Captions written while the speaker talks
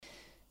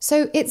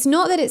So it's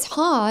not that it's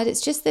hard, it's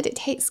just that it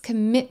takes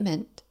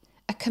commitment,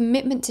 a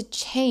commitment to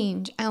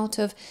change out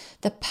of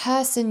the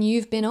person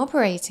you've been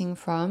operating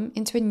from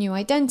into a new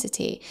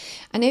identity.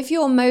 And if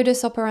your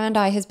modus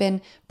operandi has been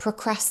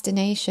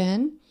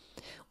procrastination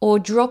or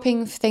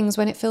dropping things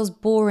when it feels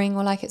boring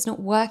or like it's not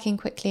working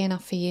quickly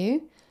enough for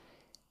you,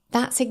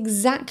 that's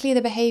exactly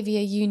the behavior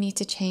you need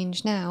to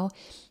change now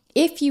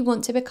if you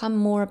want to become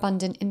more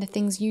abundant in the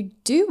things you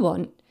do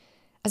want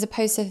as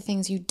opposed to the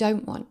things you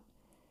don't want.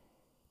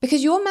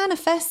 Because you're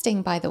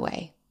manifesting, by the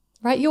way,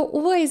 right? You're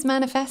always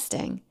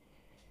manifesting.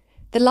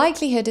 The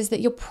likelihood is that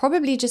you're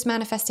probably just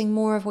manifesting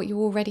more of what you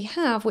already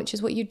have, which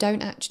is what you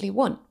don't actually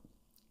want.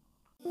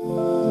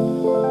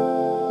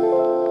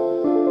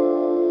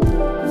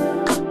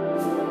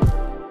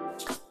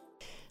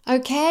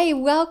 Okay,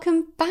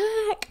 welcome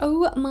back.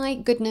 Oh my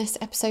goodness,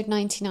 episode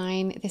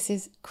 99. This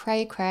is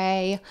cray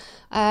cray.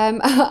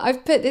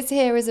 I've put this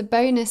here as a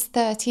bonus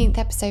 13th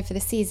episode for the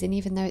season,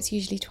 even though it's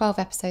usually 12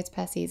 episodes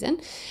per season.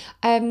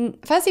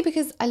 Firstly,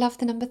 because I love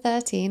the number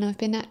 13. I've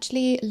been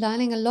actually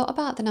learning a lot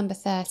about the number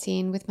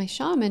 13 with my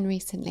shaman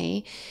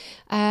recently.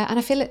 And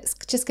I feel it's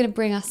just going to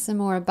bring us some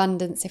more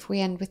abundance if we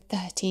end with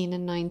 13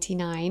 and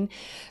 99.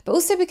 But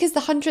also because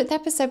the 100th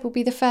episode will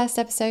be the first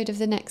episode of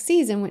the next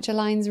season, which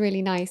aligns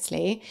really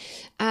nicely.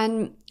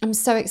 And I'm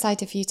so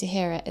excited for you to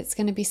hear it. It's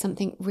going to be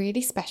something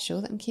really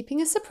special that I'm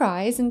keeping a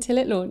surprise until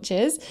it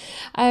launches.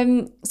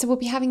 So we'll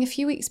be having a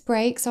few weeks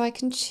break so I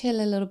can chill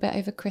a little bit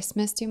over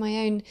Christmas, do my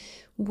own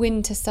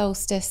winter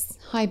solstice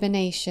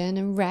hibernation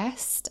and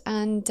rest.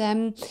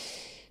 And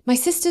my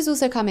sister's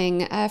also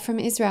coming from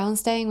Israel and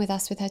staying with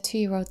us with her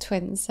 2-year-old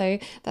twins. So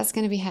that's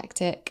going to be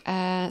hectic.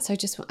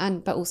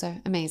 But also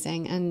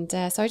amazing. And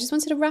so I just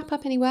wanted to wrap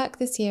up any work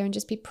this year and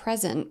just be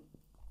present.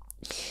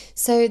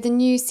 So the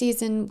new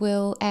season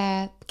will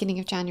air beginning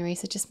of January.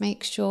 So just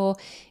make sure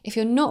if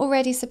you're not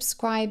already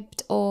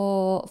subscribed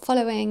or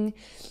following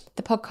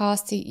the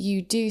podcast, that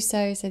you do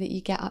so that you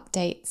get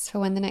updates for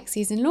when the next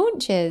season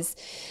launches.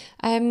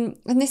 And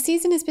this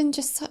season has been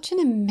just such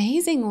an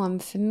amazing one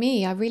for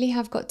me. I really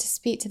have got to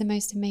speak to the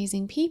most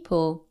amazing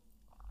people.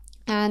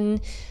 And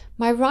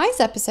my Rise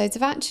episodes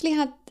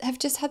have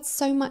just had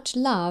so much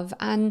love,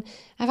 and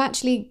I've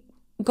actually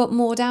got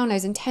more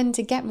downloads and tend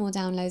to get more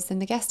downloads than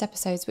the guest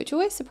episodes, which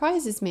always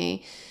surprises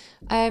me.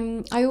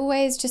 I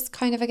always just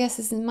kind of, I guess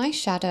this is my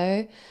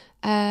shadow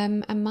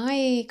and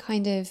my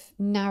kind of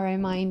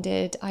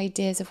narrow-minded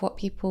ideas of what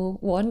people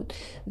want,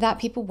 that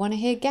people want to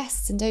hear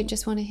guests and don't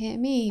just want to hear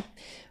me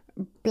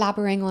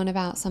blabbering on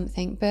about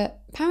something, but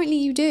apparently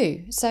you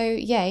do, so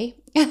yay.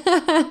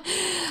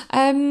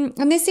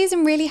 And this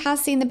season really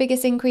has seen the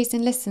biggest increase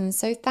in listens,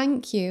 so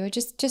thank you.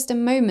 Just a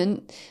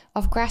moment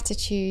of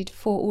gratitude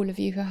for all of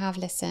you who have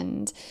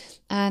listened,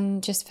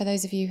 and just for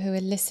those of you who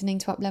are listening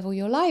to uplevel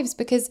your lives,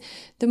 because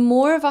the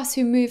more of us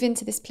who move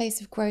into this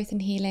place of growth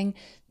and healing,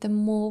 the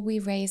more we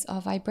raise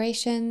our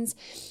vibrations,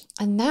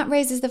 and that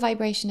raises the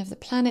vibration of the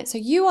planet. So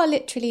you are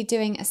literally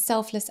doing a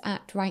selfless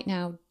act right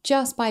now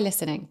just by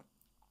listening.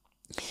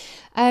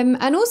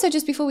 And also,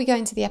 just before we go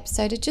into the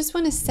episode, I just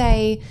want to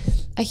say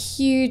a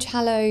huge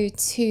hello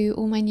to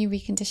all my new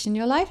Recondition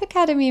Your Life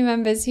Academy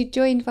members who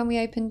joined when we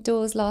opened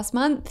doors last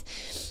month.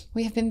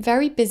 We have been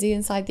very busy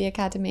inside the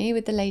academy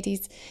with the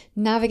ladies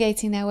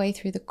navigating their way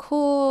through the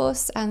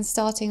course and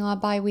starting our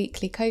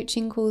bi-weekly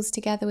coaching calls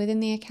together within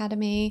the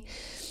academy.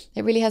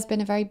 It really has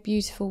been a very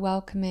beautiful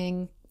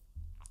welcoming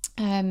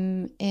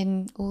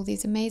in all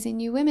these amazing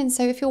new women.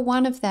 So if you're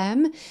one of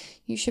them,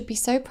 you should be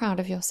so proud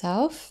of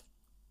yourself.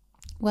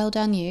 Well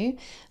done you,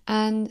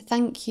 and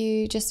thank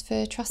you just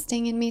for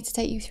trusting in me to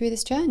take you through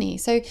this journey.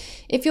 So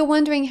if you're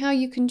wondering how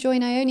you can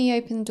join, I only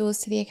open doors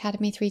to the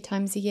Academy 3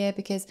 times a year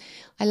because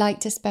I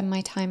like to spend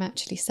my time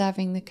actually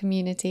serving the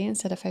community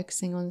instead of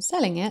focusing on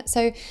selling it.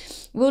 So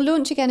we'll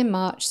launch again in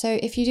March. So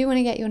if you do want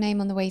to get your name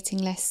on the waiting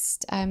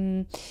list,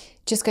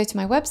 just go to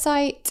my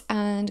website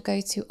and go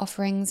to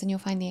offerings and you'll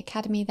find the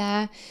Academy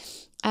there.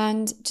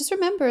 And just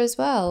remember as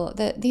well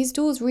that these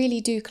doors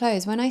really do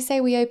close. When I say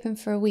we open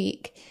for a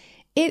week,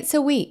 it's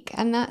a week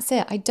and that's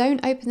it. I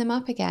don't open them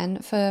up again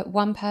for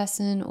one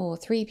person or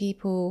 3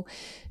 people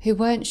who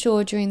weren't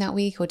sure during that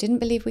week or didn't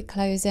believe we'd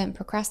close it and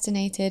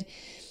procrastinated.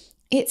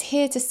 It's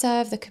here to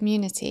serve the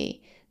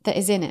community that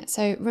is in it.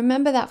 So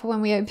remember that for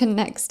when we open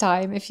next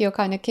time, if you're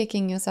kind of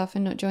kicking yourself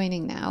and not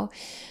joining now.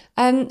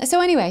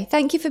 So anyway,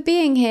 thank you for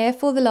being here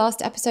for the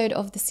last episode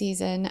of the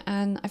season.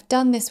 And I've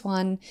done this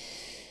one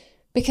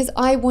because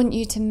I want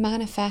you to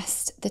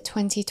manifest the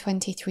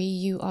 2023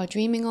 you are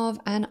dreaming of,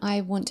 and I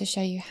want to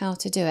show you how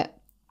to do it.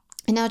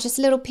 And now just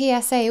a little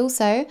PSA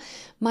also,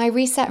 my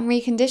Reset and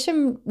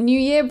Recondition New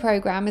Year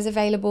program is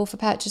available for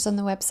purchase on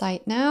the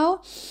website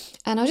now.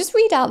 And I'll just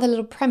read out the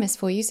little premise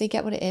for you so you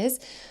get what it is.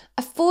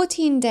 A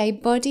 14-day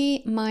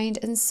body, mind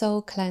and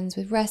soul cleanse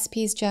with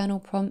recipes, journal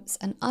prompts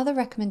and other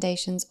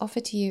recommendations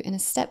offered to you in a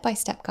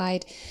step-by-step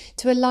guide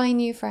to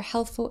align you for a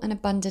healthful and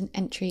abundant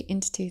entry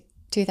into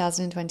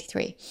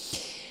 2023.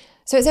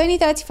 So it's only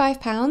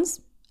 £35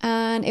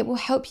 and it will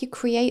help you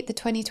create the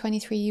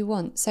 2023 you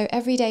want. So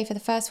every day for the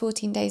first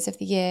 14 days of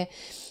the year,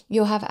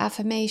 You'll have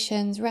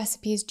affirmations,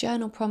 recipes,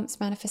 journal prompts,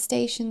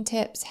 manifestation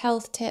tips,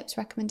 health tips,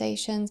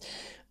 recommendations,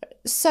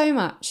 so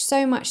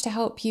much to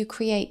help you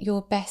create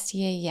your best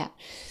year yet.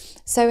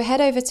 So head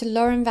over to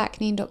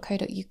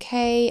laurenvaknine.co.uk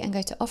and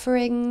go to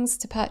offerings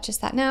to purchase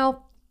that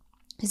now,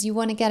 because you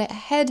want to get it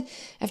ahead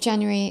of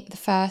January the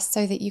 1st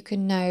so that you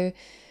can know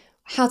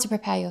how to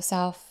prepare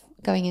yourself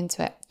going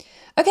into it.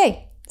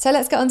 Okay, so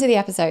let's get on to the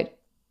episode.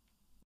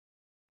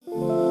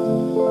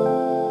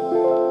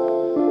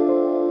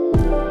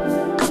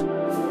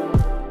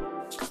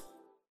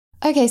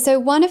 Okay, so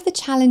one of the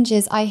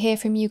challenges I hear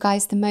from you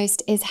guys the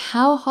most is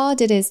how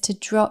hard it is to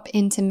drop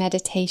into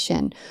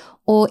meditation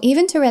or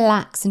even to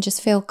relax and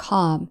just feel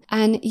calm.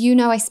 And you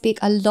know I speak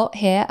a lot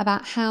here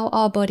about how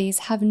our bodies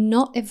have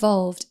not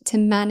evolved to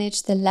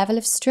manage the level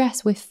of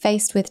stress we're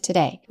faced with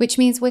today, which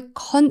means we're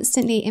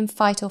constantly in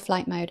fight or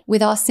flight mode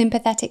with our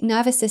sympathetic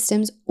nervous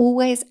systems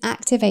always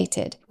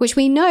activated, which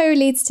we know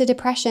leads to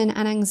depression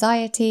and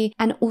anxiety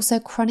and also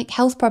chronic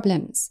health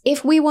problems.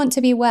 If we want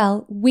to be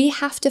well, we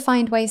have to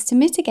find ways to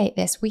mitigate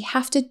this. We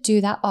have to do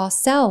that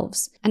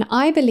ourselves. And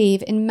I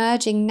believe in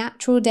merging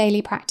natural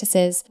daily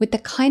practices with the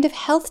kind of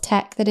health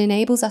tech that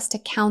enables us to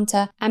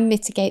counter and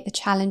mitigate the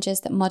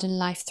challenges that modern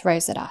life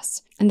throws at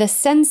us. And the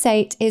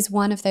Sensate is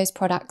one of those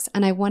products,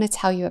 and I want to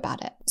tell you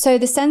about it. So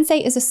the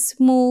Sensate is a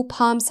small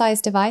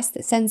palm-sized device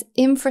that sends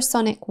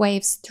infrasonic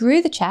waves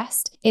through the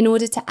chest in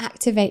order to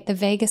activate the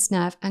vagus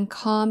nerve and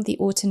calm the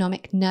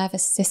autonomic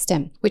nervous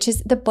system, which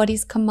is the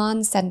body's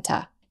command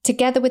center.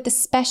 Together with the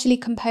specially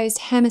composed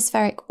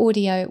hemispheric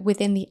audio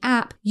within the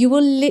app, you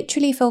will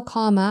literally feel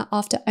calmer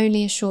after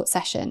only a short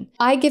session.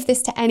 I give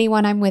this to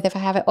anyone I'm with if I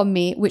have it on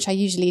me, which I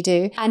usually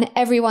do, and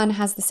everyone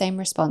has the same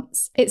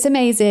response. It's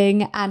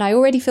amazing, and I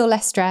already feel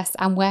less stressed,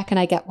 and where can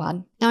I get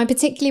one? Now, I'm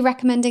particularly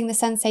recommending the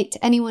Sensate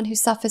to anyone who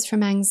suffers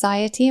from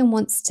anxiety and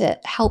wants to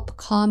help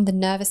calm the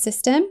nervous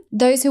system,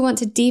 those who want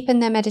to deepen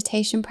their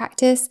meditation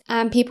practice,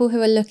 and people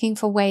who are looking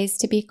for ways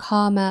to be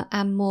calmer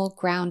and more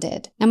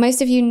grounded. Now,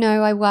 most of you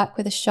know I work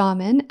with a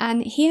shaman,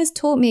 and he has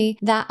taught me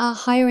that our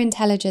higher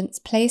intelligence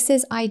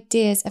places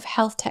ideas of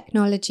health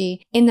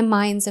technology in the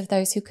minds of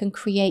those who can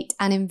create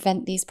and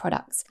invent these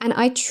products. And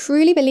I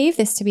truly believe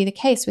this to be the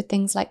case with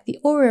things like the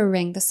Oura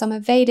Ring, the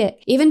Somavedic,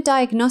 even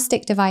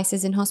diagnostic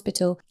devices in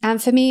hospital. And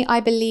for me,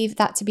 I believe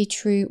that to be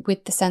true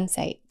with the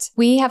Sensate.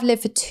 We have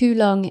lived for too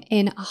long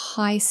in a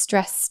high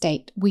stress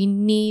state. We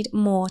need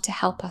more to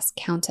help us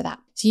counter that.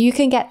 So you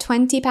can get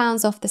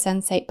 £20 off the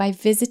Sensate by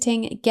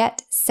visiting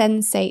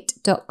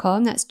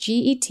getsensate.com. That's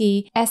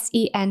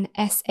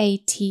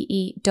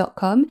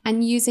GETSENSATE.com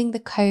and using the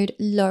code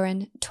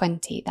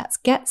Lauren20. That's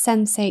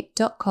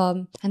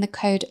getsensate.com and the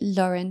code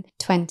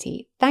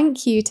Lauren20.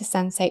 Thank you to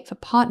Sensate for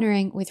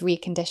partnering with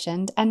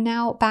Reconditioned. And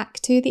now back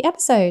to the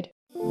episode.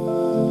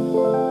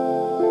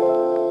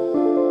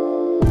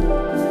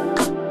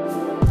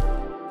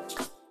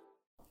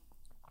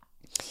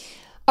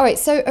 All right,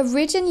 so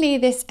originally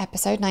this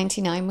episode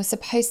 99 was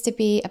supposed to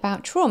be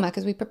about trauma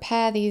because we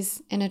prepare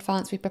these in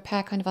advance. We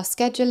prepare kind of our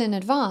schedule in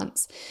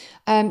advance.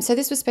 So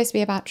this was supposed to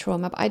be about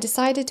trauma, but I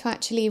decided to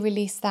actually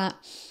release that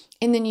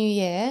in the new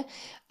year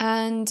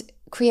and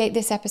create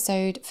this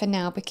episode for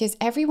now because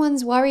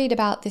everyone's worried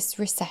about this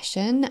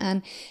recession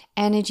and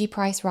energy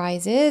price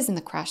rises and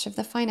the crash of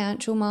the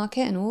financial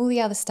market and all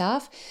the other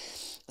stuff.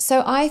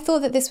 So I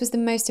thought that this was the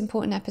most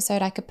important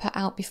episode I could put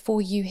out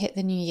before you hit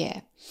the new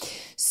year.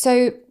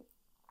 So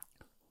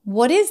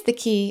what is the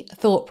key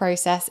thought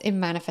process in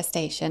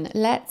manifestation?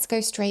 Let's go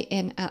straight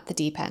in at the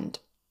deep end.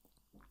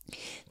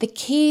 The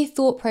key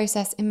thought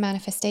process in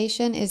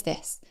manifestation is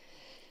this.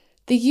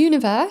 The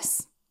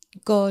universe,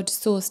 God,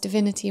 source,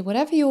 divinity,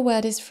 whatever your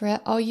word is for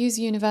it, I'll use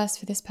universe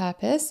for this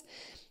purpose.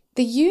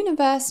 The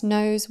universe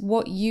knows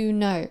what you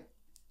know.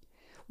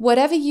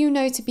 Whatever you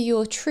know to be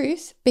your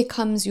truth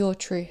becomes your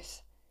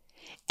truth.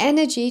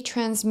 Energy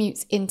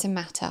transmutes into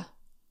matter.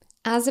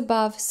 As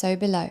above, so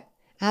below.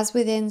 As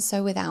within,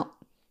 so without.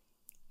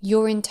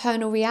 Your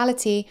internal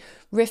reality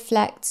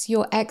reflects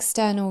your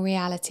external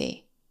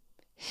reality.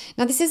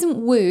 Now, this isn't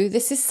woo,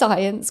 this is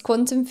science,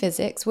 quantum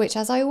physics, which,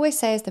 as I always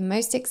say, is the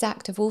most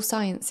exact of all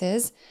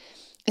sciences.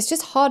 It's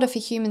just harder for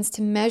humans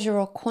to measure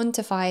or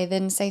quantify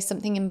than, say,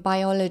 something in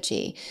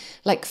biology,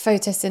 like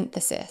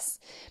photosynthesis.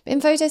 But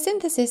in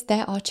photosynthesis,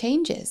 there are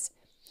changes.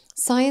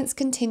 Science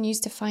continues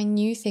to find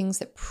new things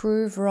that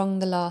prove wrong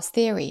the last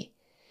theory.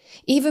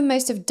 Even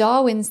most of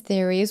Darwin's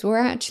theories were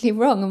actually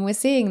wrong, and we're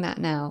seeing that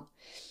now.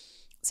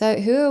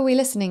 So who are we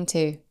listening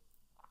to?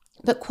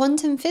 But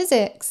quantum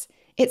physics,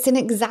 it's an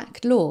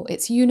exact law.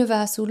 It's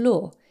universal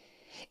law.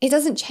 It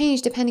doesn't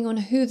change depending on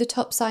who the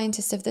top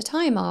scientists of the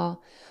time are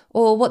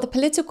or what the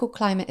political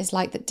climate is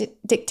like that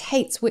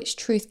dictates which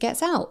truth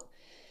gets out.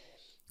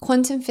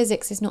 Quantum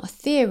physics is not a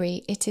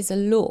theory, it is a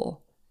law.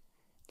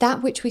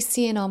 That which we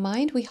see in our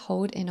mind, we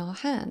hold in our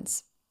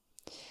hands.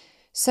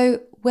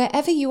 So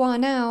wherever you are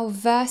now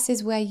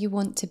versus where you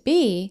want to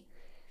be,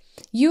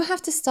 you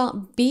have to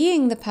start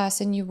being the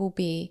person you will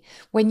be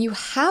when you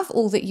have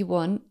all that you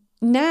want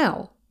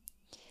now.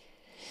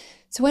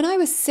 So when I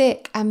was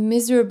sick and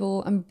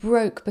miserable and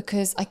broke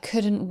because I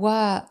couldn't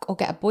work or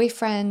get a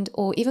boyfriend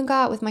or even go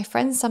out with my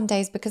friends some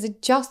days because I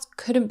just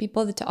couldn't be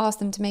bothered to ask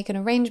them to make an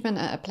arrangement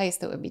at a place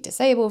that would be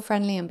disabled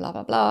friendly and blah,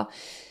 blah, blah,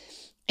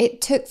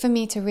 it took for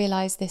me to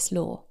realize this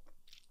law.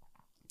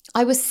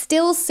 I was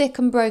still sick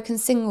and broke and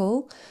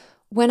single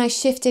when I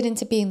shifted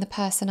into being the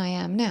person I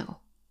am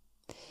now.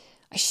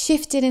 I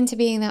shifted into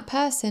being that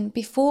person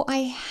before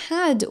I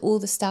had all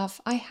the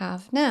stuff I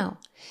have now.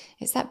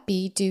 It's that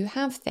be, do,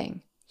 have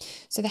thing.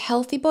 So the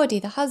healthy body,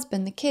 the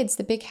husband, the kids,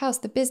 the big house,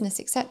 the business,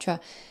 etc.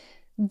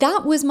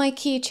 That was my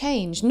key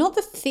change, not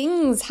the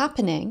things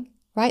happening,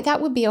 right? That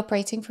would be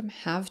operating from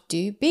have,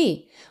 do,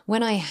 be.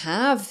 When I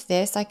have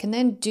this, I can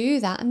then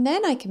do that and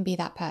then I can be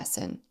that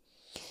person.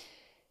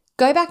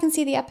 Go back and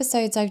see the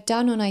episodes I've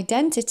done on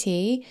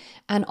identity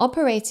and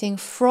operating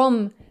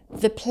from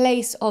the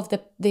place of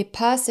the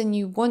person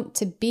you want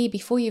to be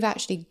before you've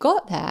actually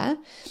got there,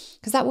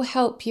 because that will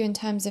help you in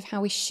terms of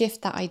how we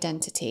shift that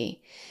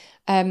identity.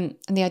 And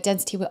the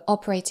identity we're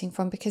operating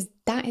from, because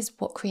that is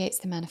what creates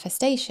the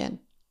manifestation.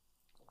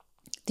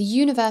 The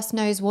universe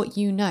knows what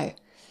you know,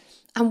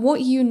 and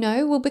what you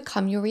know will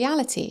become your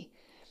reality,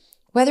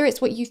 whether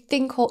it's what you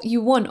think or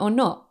you want or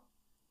not.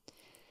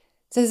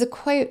 So there's a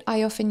quote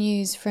I often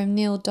use from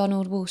Neale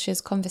Donald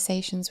Walsch's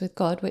Conversations with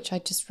God, which I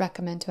just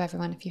recommend to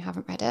everyone if you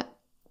haven't read it.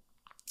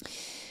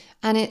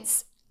 And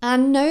it's,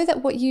 and know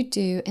that what you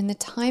do in the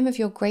time of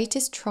your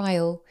greatest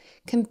trial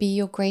can be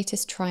your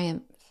greatest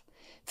triumph.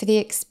 For the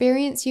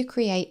experience you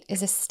create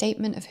is a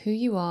statement of who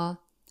you are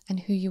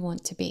and who you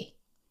want to be.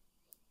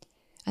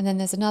 And then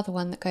there's another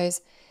one that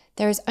goes,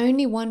 there is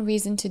only one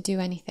reason to do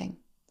anything,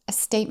 a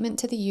statement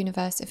to the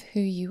universe of who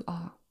you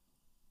are.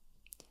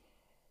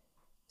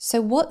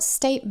 So what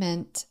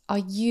statement are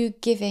you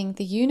giving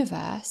the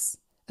universe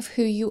of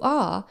who you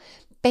are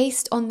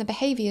based on the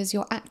behaviors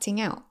you're acting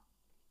out?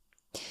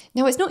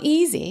 Now, it's not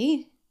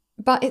easy,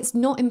 but it's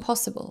not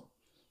impossible.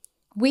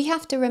 We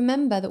have to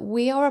remember that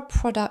we are a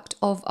product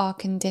of our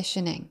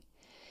conditioning.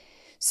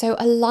 So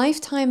a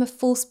lifetime of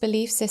false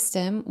belief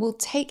system will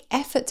take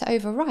effort to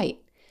overwrite.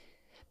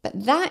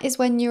 But that is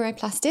when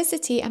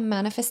neuroplasticity and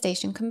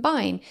manifestation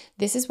combine.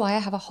 This is why I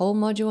have a whole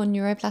module on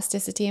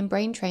neuroplasticity and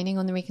brain training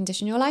on the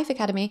Recondition Your Life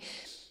Academy,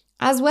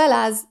 as well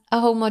as a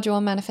whole module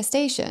on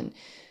manifestation.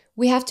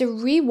 We have to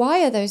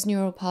rewire those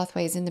neural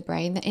pathways in the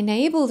brain that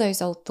enable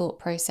those old thought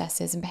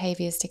processes and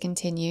behaviors to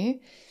continue,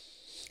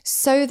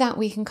 so that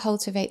we can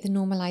cultivate the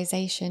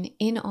normalization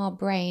in our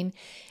brain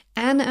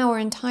and our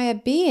entire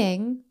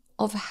being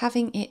of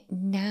having it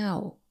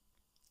now.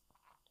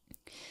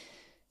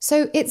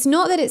 So it's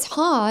not that it's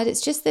hard, it's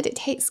just that it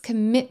takes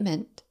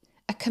commitment,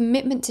 a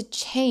commitment to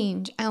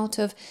change out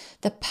of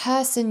the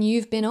person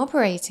you've been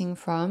operating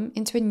from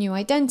into a new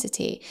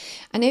identity.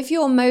 And if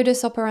your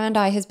modus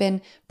operandi has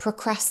been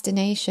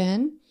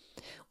procrastination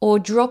or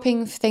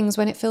dropping things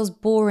when it feels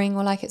boring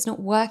or like it's not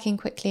working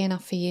quickly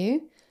enough for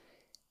you,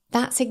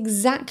 that's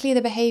exactly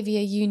the behavior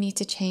you need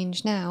to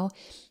change now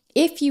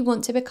if you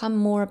want to become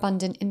more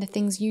abundant in the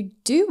things you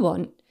do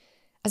want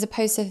as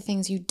opposed to the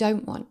things you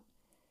don't want.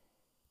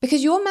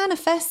 Because you're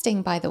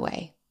manifesting, by the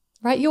way,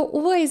 right? You're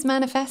always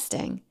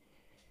manifesting.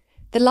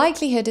 The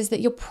likelihood is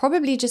that you're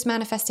probably just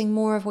manifesting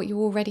more of what you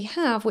already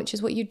have, which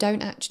is what you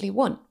don't actually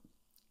want.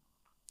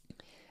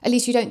 At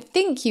least you don't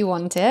think you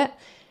want it,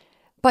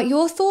 but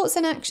your thoughts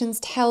and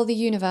actions tell the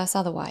universe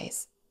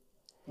otherwise.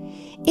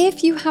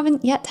 If you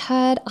haven't yet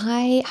heard,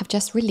 I have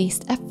just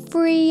released a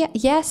free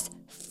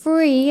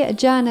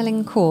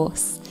journaling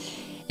course.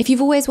 If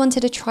you've always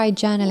wanted to try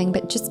journaling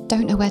but just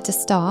don't know where to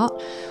start,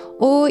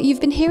 or you've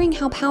been hearing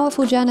how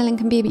powerful journaling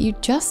can be but you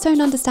just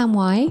don't understand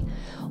why,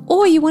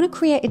 or you want to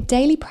create a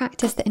daily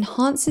practice that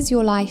enhances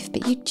your life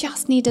but you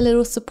just need a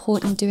little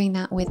support in doing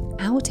that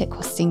without it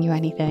costing you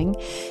anything,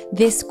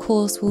 this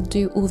course will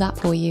do all that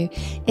for you.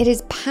 It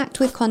is packed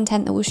with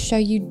content that will show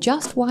you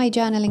just why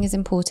journaling is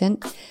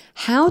important,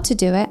 how to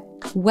do it,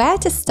 where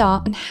to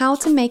start, and how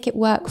to make it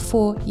work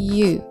for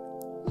you.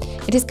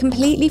 It is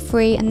completely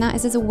free, and that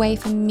is as a way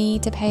for me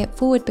to pay it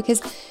forward,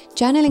 because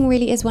journaling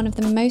really is one of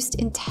the most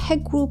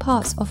integral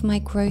parts of my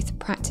growth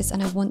practice,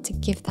 and I want to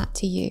give that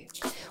to you.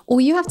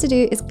 All you have to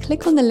do is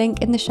click on the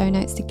link in the show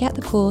notes to get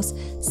the course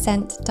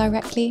sent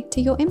directly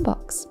to your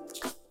inbox.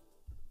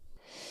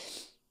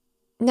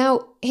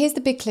 Now, here's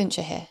the big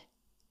clincher here.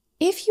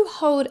 If you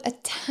hold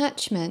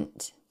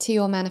attachment to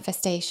your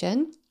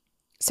manifestation,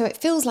 so it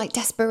feels like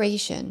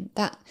desperation,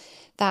 that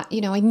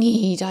I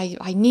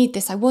need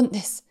this, I want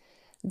this,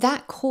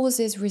 that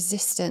causes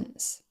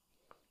resistance.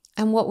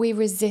 And what we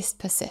resist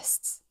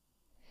persists.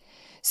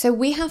 So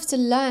we have to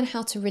learn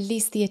how to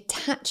release the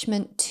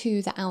attachment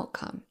to the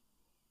outcome.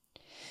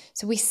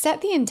 So we set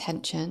the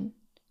intention,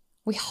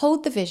 we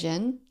hold the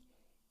vision,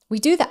 we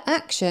do the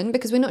action,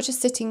 because we're not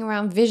just sitting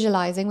around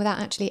visualizing without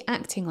actually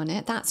acting on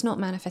it. That's not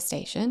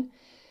manifestation.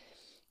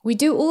 We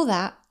do all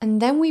that,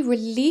 and then we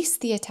release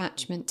the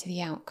attachment to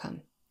the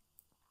outcome,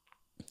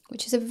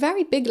 which is a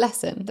very big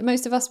lesson that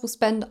most of us will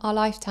spend our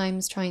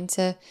lifetimes trying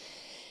to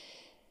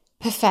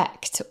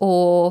perfect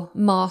or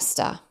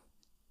master.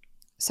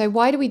 So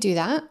why do we do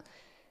that?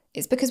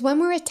 It's because when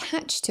we're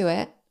attached to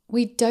it,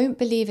 we don't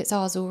believe it's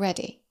ours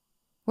already.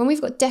 When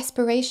we've got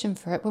desperation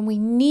for it, when we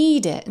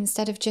need it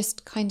instead of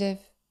just kind of,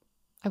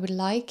 I would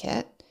like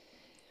it,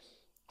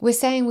 we're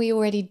saying we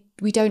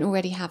don't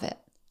already have it.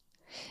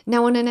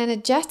 Now, on an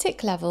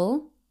energetic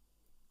level,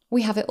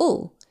 we have it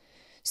all.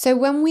 So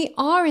when we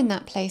are in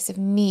that place of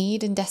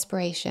need and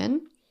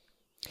desperation,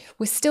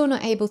 we're still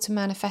not able to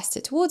manifest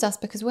it towards us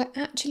because we're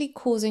actually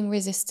causing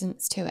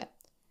resistance to it.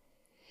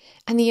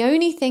 And the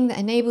only thing that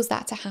enables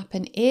that to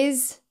happen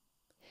is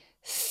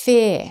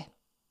fear.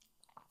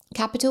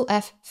 Capital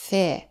F,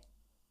 fear.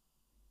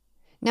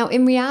 Now,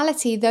 in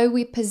reality, though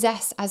we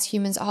possess as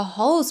humans our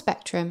whole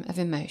spectrum of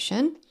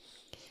emotion,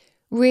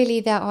 really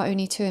there are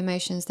only two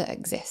emotions that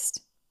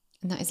exist,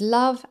 and that is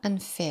love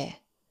and fear.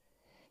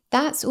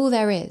 That's all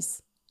there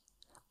is.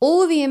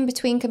 All the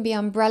in-between can be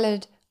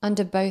umbrellaed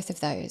under both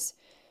of those.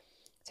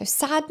 So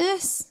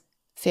sadness,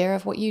 fear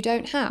of what you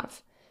don't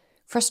have.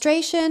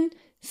 Frustration,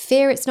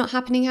 fear it's not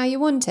happening how you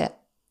want it.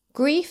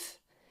 Grief,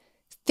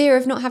 fear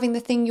of not having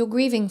the thing you're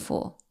grieving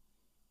for.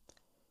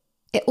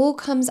 It all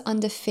comes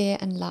under fear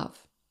and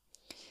love.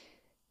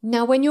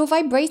 Now, when you're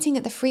vibrating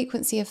at the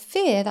frequency of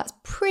fear, that's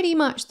pretty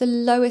much the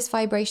lowest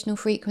vibrational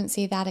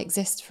frequency that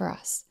exists for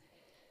us.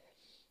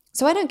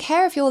 So I don't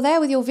care if you're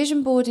there with your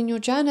vision board and your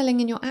journaling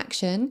and your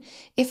action,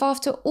 if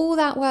after all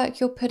that work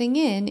you're putting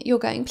in, you're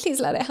going, please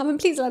let it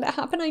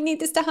happen, I need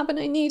this to happen,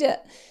 I need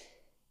it.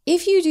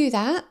 If you do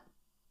that,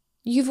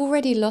 you've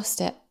already lost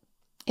it.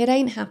 It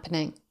ain't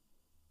happening.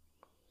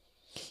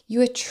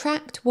 You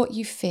attract what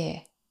you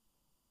fear.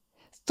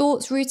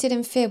 Thoughts rooted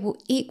in fear will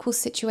equal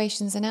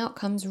situations and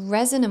outcomes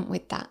resonant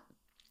with that.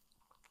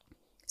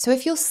 So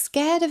if you're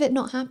scared of it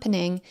not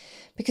happening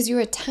because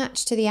you're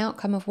attached to the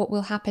outcome of what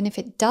will happen if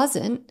it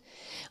doesn't,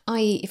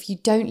 i.e. if you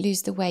don't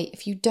lose the weight,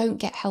 if you don't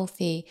get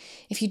healthy,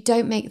 if you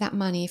don't make that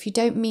money, if you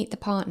don't meet the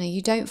partner,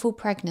 you don't fall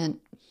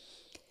pregnant,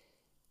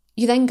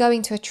 you're then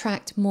going to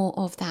attract more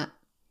of that.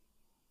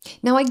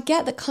 Now, I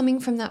get that coming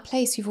from that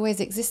place you've always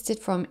existed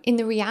from, in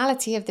the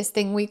reality of this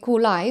thing we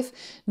call life,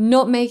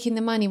 not making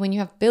the money when you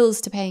have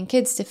bills to pay and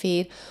kids to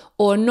feed,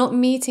 or not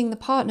meeting the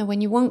partner when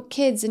you want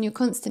kids and you're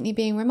constantly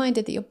being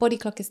reminded that your body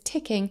clock is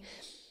ticking,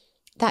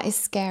 that is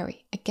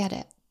scary. I get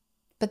it.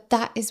 But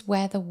that is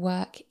where the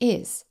work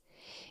is.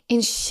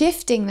 In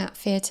shifting that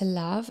fear to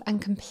love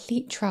and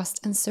complete trust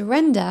and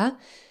surrender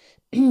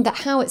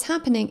that how it's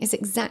happening is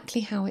exactly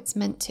how it's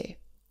meant to.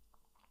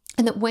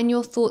 And that when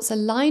your thoughts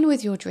align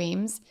with your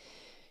dreams,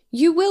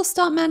 you will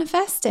start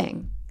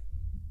manifesting.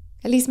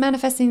 At least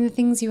manifesting the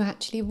things you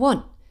actually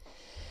want.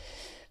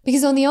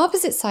 Because on the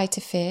opposite side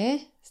to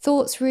fear,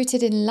 thoughts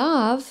rooted in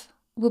love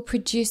will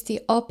produce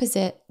the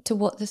opposite to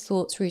what the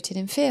thoughts rooted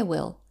in fear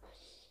will.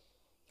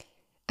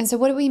 And so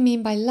what do we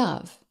mean by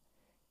love?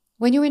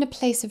 When you're in a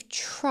place of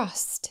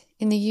trust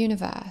in the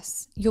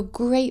universe, you're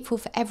grateful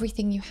for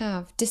everything you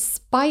have,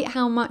 despite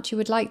how much you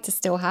would like to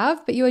still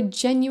have, but you are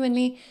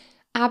genuinely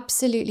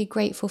absolutely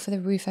grateful for the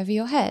roof over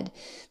your head,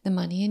 the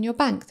money in your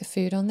bank, the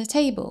food on the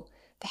table,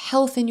 the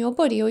health in your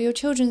body or your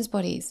children's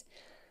bodies.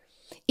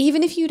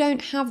 Even if you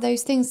don't have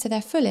those things to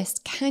their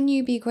fullest, can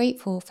you be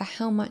grateful for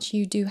how much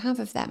you do have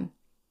of them?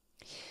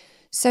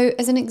 So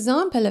as an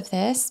example of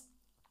this,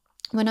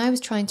 when I was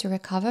trying to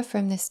recover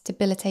from this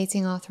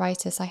debilitating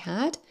arthritis I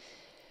had,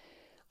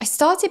 I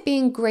started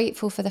being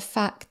grateful for the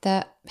fact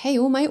that, hey,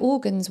 all my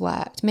organs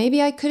worked.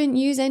 Maybe I couldn't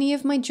use any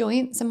of my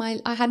joints and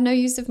I had no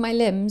use of my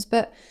limbs,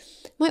 but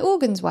my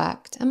organs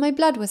worked and my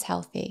blood was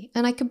healthy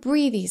and I could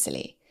breathe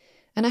easily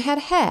and I had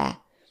hair.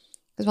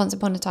 Because once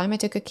upon a time I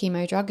took a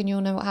chemo drug and you'll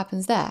know what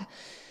happens there.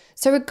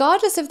 So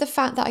regardless of the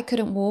fact that I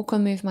couldn't walk or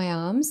move my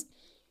arms,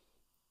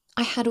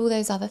 I had all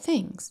those other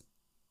things.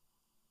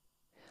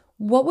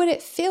 What would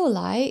it feel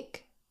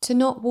like to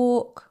not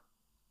walk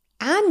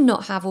and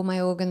not have all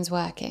my organs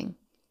working?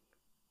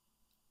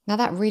 Now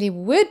that really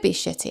would be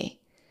shitty.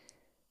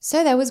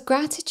 So there was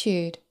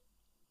gratitude.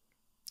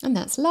 And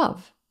that's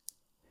love.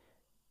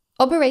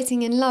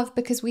 Operating in love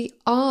because we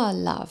are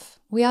love.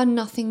 We are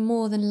nothing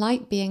more than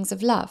light beings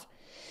of love.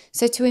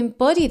 So to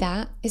embody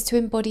that is to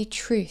embody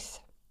truth.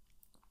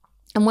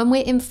 And when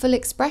we're in full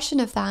expression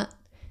of that,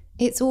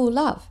 it's all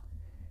love.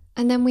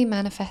 And then we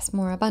manifest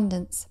more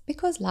abundance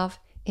because love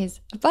is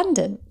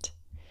abundant.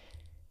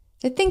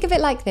 So think of it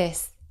like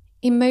this.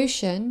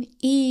 Emotion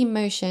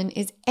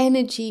is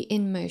energy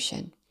in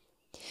motion.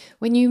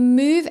 When you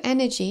move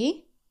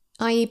energy,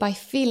 i.e. by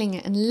feeling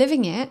it and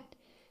living it,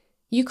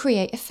 you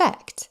create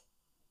effect.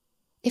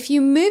 If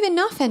you move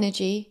enough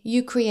energy,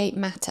 you create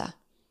matter,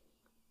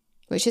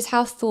 which is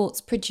how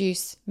thoughts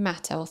produce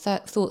matter or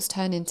thoughts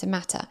turn into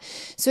matter.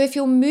 So if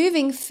you're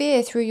moving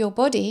fear through your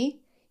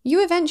body,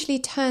 you eventually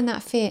turn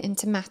that fear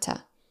into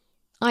matter,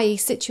 i.e.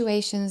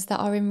 situations that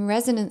are in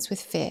resonance with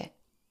fear.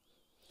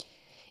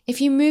 If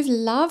you move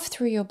love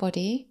through your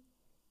body,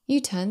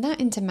 you turn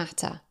that into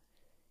matter,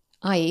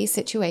 i.e.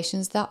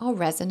 situations that are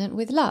resonant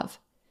with love.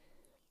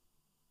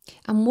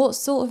 And what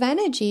sort of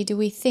energy do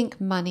we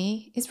think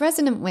money is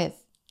resonant with?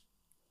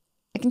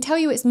 I can tell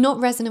you it's not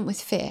resonant with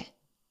fear.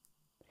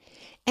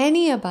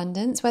 Any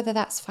abundance, whether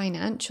that's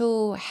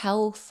financial,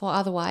 health, or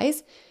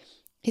otherwise,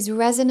 is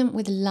resonant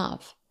with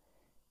love.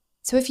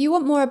 So if you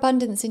want more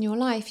abundance in your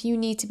life, you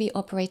need to be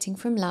operating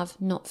from love,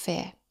 not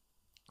fear.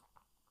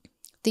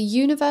 The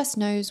universe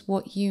knows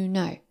what you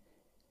know.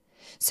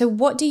 So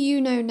what do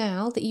you know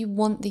now that you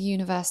want the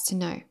universe to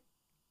know?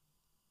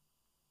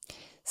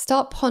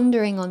 Start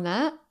pondering on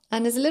that.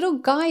 And as a little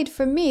guide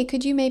from me,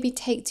 could you maybe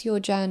take to your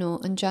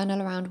journal and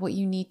journal around what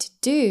you need to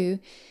do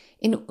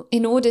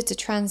in order to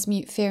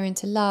transmute fear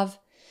into love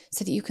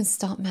so that you can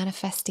start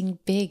manifesting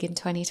big in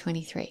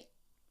 2023?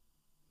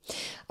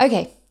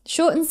 Okay,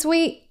 short and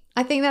sweet.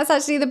 I think that's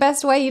actually the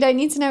best way. You don't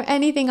need to know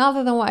anything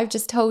other than what I've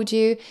just told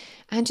you.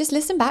 And just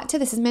listen back to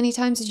this as many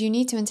times as you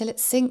need to until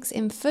it sinks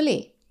in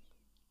fully.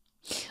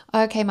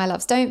 Okay, my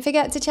loves, don't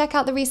forget to check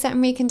out the Reset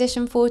and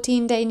Recondition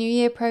 14-day New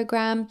Year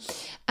program.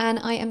 And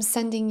I am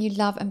sending you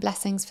love and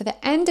blessings for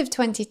the end of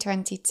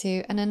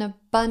 2022 and an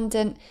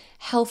abundant,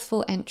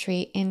 healthful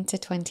entry into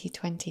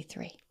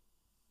 2023.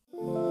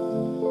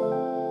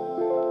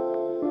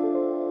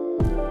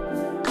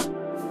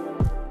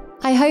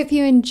 I hope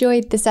you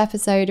enjoyed this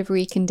episode of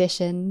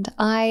Reconditioned.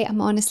 I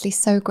am honestly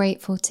so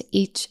grateful to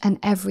each and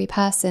every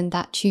person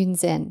that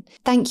tunes in.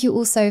 Thank you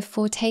also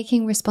for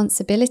taking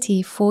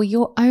responsibility for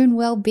your own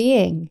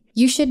well-being.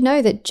 You should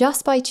know that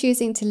just by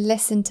choosing to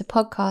listen to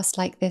podcasts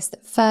like this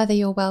that further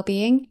your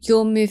well-being,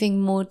 you're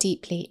moving more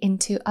deeply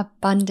into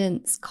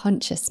abundance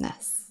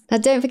consciousness. Now,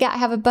 don't forget, I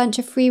have a bunch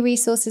of free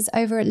resources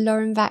over at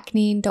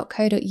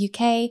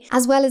laurenvakneen.co.uk,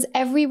 as well as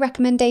every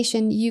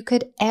recommendation you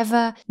could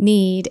ever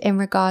need in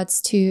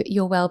regards to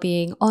your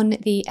well-being on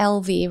the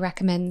LV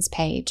Recommends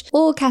page,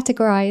 all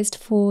categorized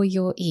for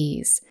your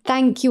ease.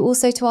 Thank you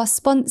also to our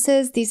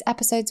sponsors. These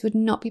episodes would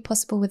not be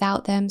possible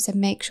without them, so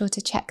make sure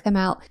to check them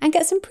out and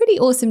get some pretty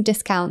awesome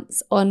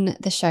discounts on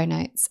the show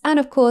notes. And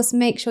of course,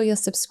 make sure you're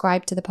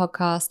subscribed to the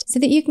podcast so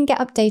that you can get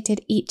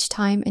updated each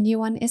time a new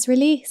one is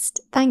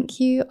released.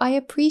 Thank you. I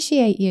appreciate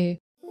you.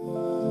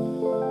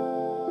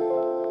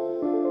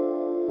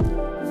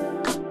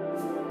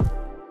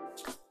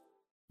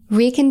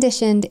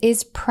 Reconditioned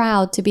is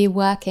proud to be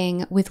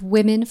working with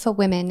Women for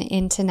Women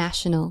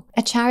International,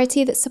 a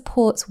charity that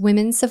supports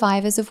women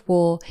survivors of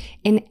war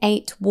in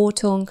 8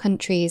 war-torn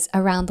countries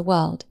around the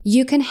world.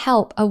 You can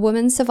help a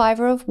woman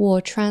survivor of war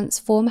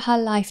transform her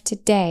life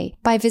today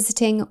by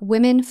visiting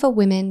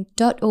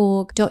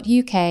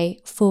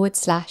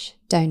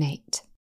womenforwomen.org.uk/donate.